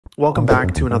Welcome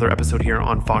back to another episode here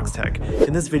on Foxtecc.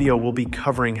 In this video, we'll be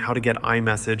covering how to get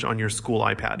iMessage on your school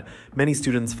iPad. Many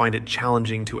students find it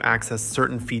challenging to access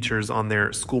certain features on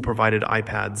their school-provided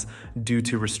iPads due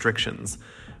to restrictions.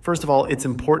 First of all, it's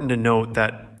important to note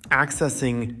that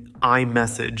accessing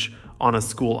iMessage on a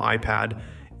school iPad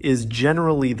is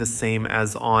generally the same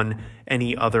as on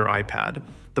any other iPad.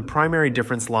 The primary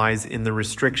difference lies in the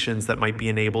restrictions that might be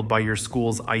enabled by your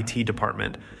school's IT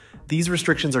department. These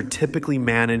restrictions are typically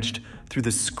managed through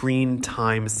the screen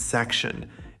time section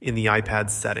in the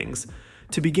iPad's settings.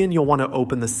 To begin, you'll want to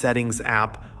open the Settings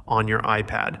app on your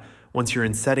iPad. Once you're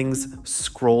in Settings,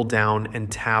 scroll down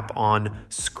and tap on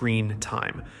Screen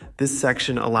Time. This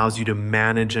section allows you to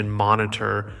manage and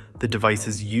monitor the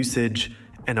device's usage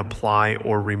and apply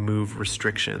or remove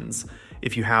restrictions.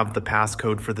 If you have the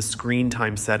passcode for the screen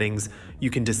time settings,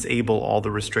 you can disable all the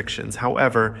restrictions.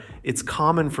 However, it's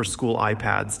common for school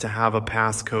iPads to have a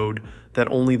passcode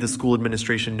that only the school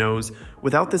administration knows.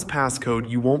 Without this passcode,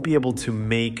 you won't be able to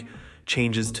make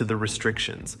changes to the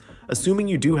restrictions. Assuming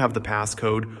you do have the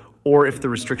passcode, or if the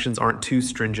restrictions aren't too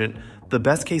stringent, the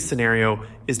best case scenario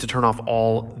is to turn off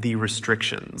all the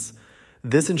restrictions.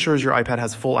 This ensures your iPad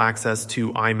has full access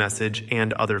to iMessage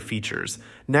and other features.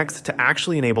 Next, to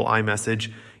actually enable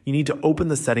iMessage, you need to open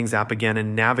the Settings app again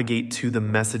and navigate to the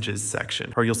Messages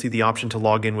section, where you'll see the option to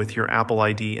log in with your Apple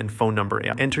ID and phone number.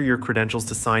 Enter your credentials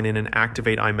to sign in and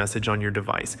activate iMessage on your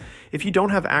device. If you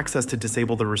don't have access to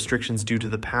disable the restrictions due to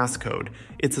the passcode,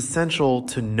 it's essential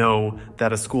to know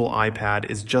that a school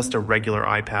iPad is just a regular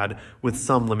iPad with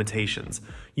some limitations.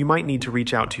 You might need to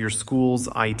reach out to your school's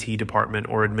IT department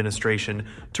or administration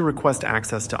to request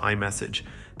access to iMessage.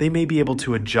 They may be able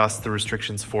to adjust the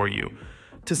restrictions for you.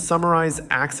 To summarize,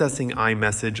 accessing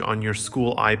iMessage on your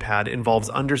school iPad involves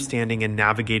understanding and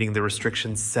navigating the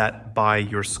restrictions set by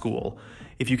your school.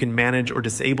 If you can manage or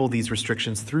disable these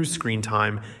restrictions through screen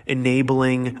time,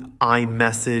 enabling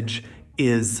iMessage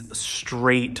is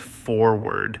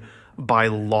straightforward by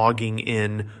logging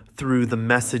in through the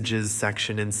Messages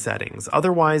section in Settings.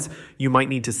 Otherwise, you might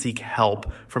need to seek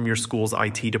help from your school's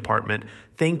IT department.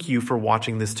 Thank you for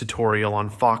watching this tutorial on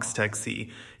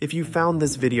Foxtecc. If you found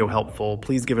this video helpful,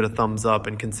 please give it a thumbs up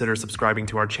and consider subscribing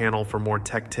to our channel for more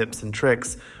tech tips and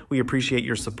tricks. We appreciate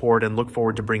your support and look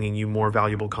forward to bringing you more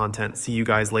valuable content. See you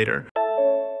guys later.